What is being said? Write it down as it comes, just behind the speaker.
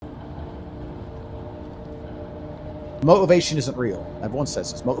Motivation isn't real. Everyone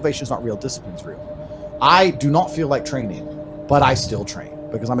says this. Motivation is not real. Discipline's real. I do not feel like training, but I still train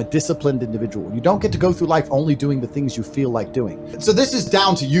because I'm a disciplined individual. You don't get to go through life only doing the things you feel like doing. So this is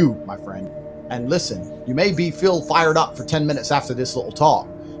down to you, my friend. And listen, you may feel fired up for 10 minutes after this little talk,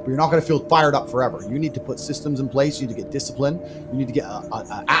 but you're not going to feel fired up forever. You need to put systems in place. You need to get discipline. You need to get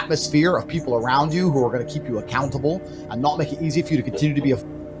an atmosphere of people around you who are going to keep you accountable and not make it easy for you to continue to be a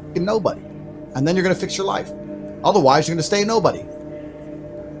fucking nobody. And then you're going to fix your life. Otherwise, you're going to stay a nobody.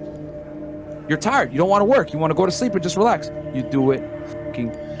 You're tired. You don't want to work. You want to go to sleep and just relax. You do it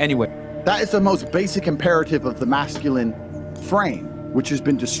anyway. That is the most basic imperative of the masculine frame, which has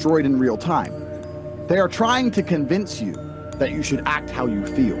been destroyed in real time. They are trying to convince you that you should act how you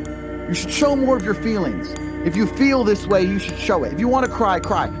feel. You should show more of your feelings. If you feel this way, you should show it. If you want to cry,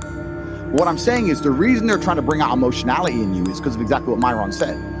 cry. What I'm saying is the reason they're trying to bring out emotionality in you is because of exactly what Myron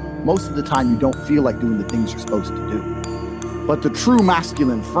said. Most of the time, you don't feel like doing the things you're supposed to do. But the true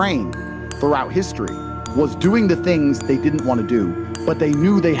masculine frame throughout history was doing the things they didn't want to do, but they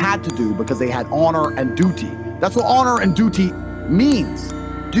knew they had to do because they had honor and duty. That's what honor and duty means.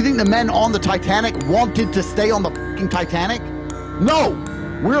 Do you think the men on the Titanic wanted to stay on the fucking Titanic? No,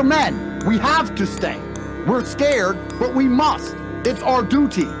 we're men. We have to stay. We're scared, but we must. It's our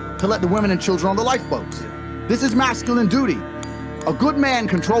duty to let the women and children on the lifeboats. This is masculine duty. A good man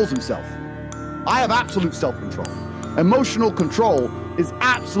controls himself. I have absolute self-control. Emotional control is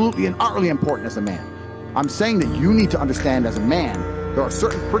absolutely and utterly important as a man. I'm saying that you need to understand as a man, there are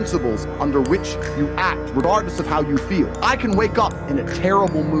certain principles under which you act, regardless of how you feel. I can wake up in a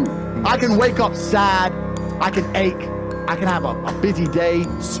terrible mood. I can wake up sad. I can ache. I can have a busy day,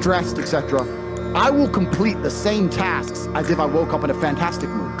 stressed, etc. I will complete the same tasks as if I woke up in a fantastic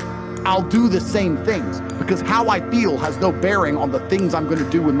mood. I'll do the same things because how I feel has no bearing on the things I'm going to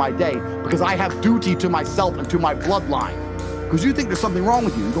do in my day because I have duty to myself and to my bloodline. Because you think there's something wrong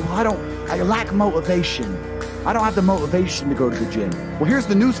with you. You go, well, I lack motivation. I don't have the motivation to go to the gym. Well, here's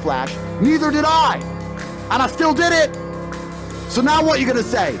the news flash. Neither did I. And I still did it. So now what are you going to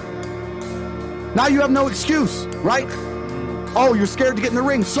say? Now you have no excuse, right? Oh, you're scared to get in the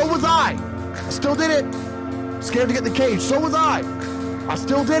ring. So was I. I still did it. Scared to get in the cage. So was I. I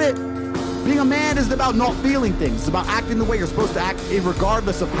still did it. Being a man isn't about not feeling things. It's about acting the way you're supposed to act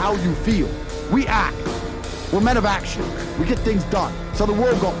regardless of how you feel. We act. We're men of action. We get things done. So the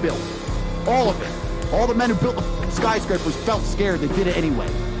world got built. All of it. All the men who built the skyscrapers felt scared. They did it anyway.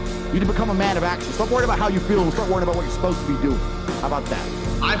 You need to become a man of action. Stop worrying about how you feel and start worrying about what you're supposed to be doing. How about that?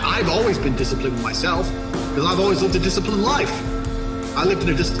 I've always been disciplined with myself because I've always lived a disciplined life. I lived in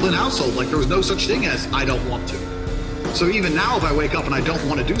a disciplined household. Like there was no such thing as I don't want to. So even now if I wake up and I don't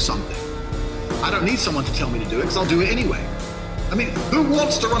want to do something, I don't need someone to tell me to do it because I'll do it anyway. I mean, who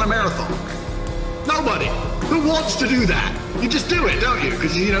wants to run a marathon? Nobody. Who wants to do that? You just do it, don't you?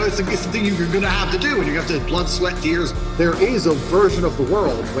 Because, you know, it's the thing you're going to have to do, and you have to blood, sweat, tears. There is a version of the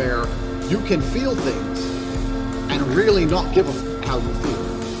world where you can feel things and really not give a f*** how you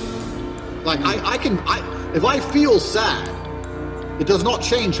feel. Like, if I feel sad, it does not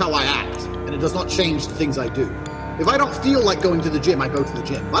change how I act, and it does not change the things I do. If I don't feel like going to the gym, I go to the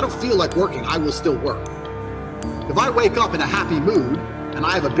gym. If I don't feel like working, I will still work. If I wake up in a happy mood and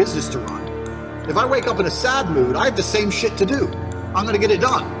I have a business to run, if I wake up in a sad mood, I have the same shit to do. I'm going to get it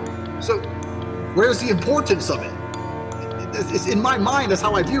done. So where's the importance of it? It's in my mind, that's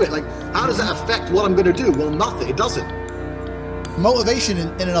how I view it. Like, how does that affect what I'm going to do? Well, nothing. It doesn't. Motivation in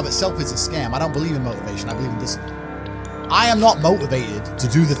and of itself is a scam. I don't believe in motivation. I believe in discipline. I am not motivated to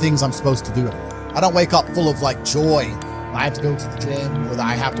do the things I'm supposed to do every day. I don't wake up full of like joy. I have to go to the gym, or that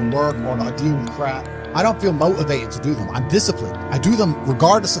I have to work, or not deal with crap. I don't feel motivated to do them. I'm disciplined. I do them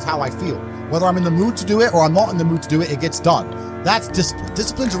regardless of how I feel. Whether I'm in the mood to do it or I'm not in the mood to do it, it gets done. That's discipline.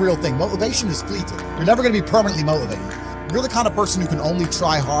 Discipline's a real thing. Motivation is fleeting. You're never going to be permanently motivated. If you're the kind of person who can only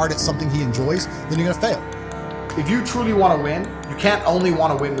try hard at something he enjoys, then you're going to fail. If you truly want to win, you can't only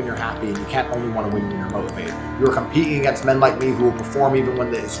want to win when you're happy, and you can't only want to win when you're motivated. You're competing against men like me who will perform even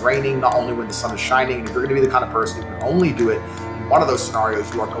when it's raining, not only when the sun is shining. And if you're going to be the kind of person who can only do it in one of those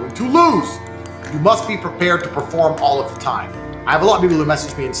scenarios, you are going to lose. You must be prepared to perform all of the time. I have a lot of people who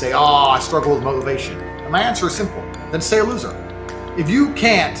message me and say, oh, I struggle with motivation. And my answer is simple. Then stay a loser. If you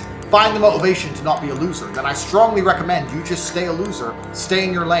can't find the motivation to not be a loser, then I strongly recommend you just stay a loser, stay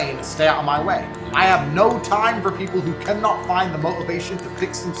in your lane, and stay out of my way. I have no time for people who cannot find the motivation to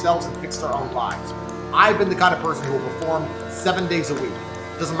fix themselves and fix their own lives. I've been the kind of person who will perform 7 days a week.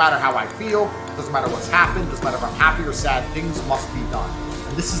 Doesn't matter how I feel, doesn't matter what's happened, doesn't matter if I'm happy or sad, things must be done.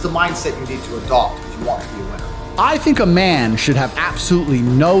 And this is the mindset you need to adopt if you want to be a winner. I think a man should have absolutely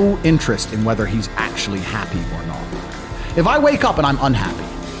no interest in whether he's actually happy or not. If I wake up and I'm unhappy,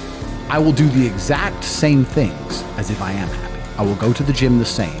 I will do the exact same things as if I am happy. I will go to the gym the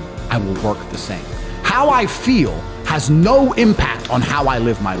same. I will work the same. How I feel has no impact on how I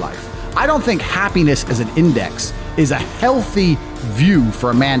live my life. I don't think happiness as an index is a healthy view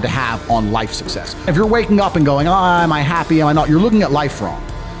for a man to have on life success. If you're waking up and going, oh, am I happy, am I not? You're looking at life wrong.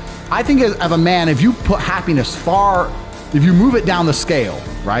 I think as a man, if you put happiness if you move it down the scale,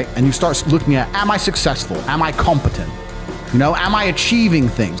 right? And you start looking at, am I successful? Am I competent? You know, am I achieving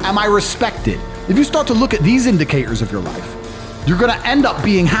things? Am I respected? If you start to look at these indicators of your life, you're gonna end up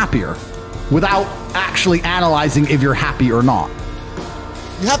being happier without actually analyzing if you're happy or not.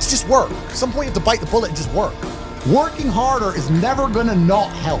 You have to just work. At some point you have to bite the bullet and just work. Working harder is never gonna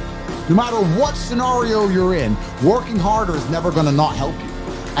not help. No matter what scenario you're in, working harder is never gonna not help you.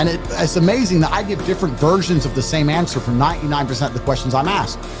 And it's amazing that I give different versions of the same answer for 99% of the questions I'm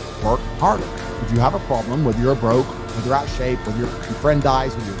asked. Work harder. If you have a problem, whether you're broke, whether you're out of shape, whether your friend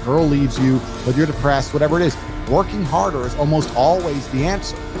dies, whether your girl leaves you, whether you're depressed, whatever it is, working harder is almost always the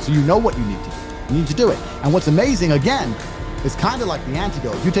answer. So you know what you need to do. You need to do it. And what's amazing, again, is kind of like the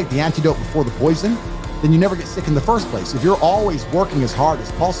antidote. If you take the antidote before the poison, then you never get sick in the first place. If you're always working as hard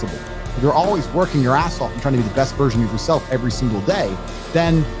as possible, if you're always working your ass off and trying to be the best version of yourself every single day,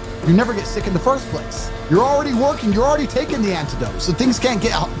 then you never get sick in the first place. You're already working, you're already taking the antidote. So things can't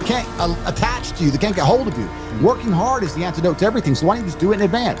attach to you, they can't get hold of you. Working hard is the antidote to everything. So why don't you just do it in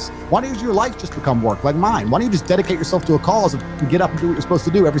advance? Why don't your life just become work like mine? Why don't you just dedicate yourself to a cause and get up and do what you're supposed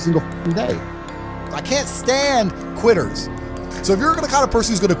to do every single day? I can't stand quitters. So if you're the kind of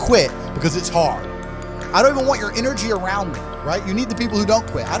person who's gonna quit because it's hard, I don't even want your energy around me, right? You need the people who don't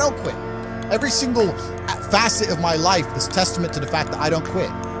quit. I don't quit. Every single facet of my life is testament to the fact that I don't quit.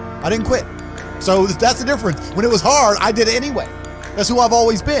 I didn't quit. So that's the difference. When it was hard, I did it anyway. That's who I've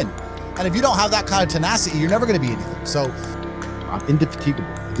always been. And if you don't have that kind of tenacity, you're never gonna be anything. So I'm indefatigable.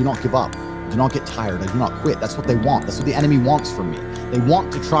 I do not give up. I do not get tired. I do not quit. That's what they want. That's what the enemy wants from me. They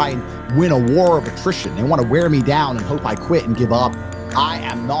want to try and win a war of attrition. They want to wear me down and hope I quit and give up. I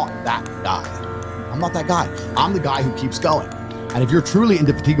am not that guy. I'm not that guy. I'm the guy who keeps going. And if you're truly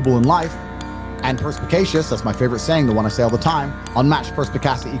indefatigable in life and perspicacious, that's my favorite saying, the one I say all the time, unmatched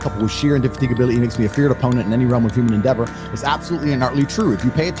perspicacity coupled with sheer indefatigability makes me a feared opponent in any realm of human endeavor, is absolutely and utterly true. If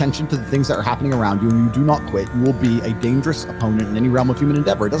you pay attention to the things that are happening around you and you do not quit, you will be a dangerous opponent in any realm of human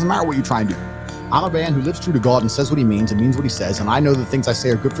endeavor. It doesn't matter what you try and do. I'm a man who lives true to God and says what he means and means what he says, and I know the things I say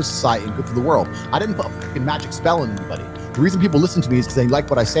are good for society and good for the world. I didn't put a fucking magic spell on anybody. The reason people listen to me is because they like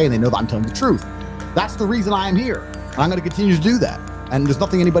what I say and they know that I'm telling the truth. That's the reason I am here, and I'm going to continue to do that, and there's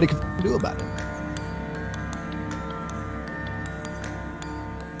nothing anybody can do about it.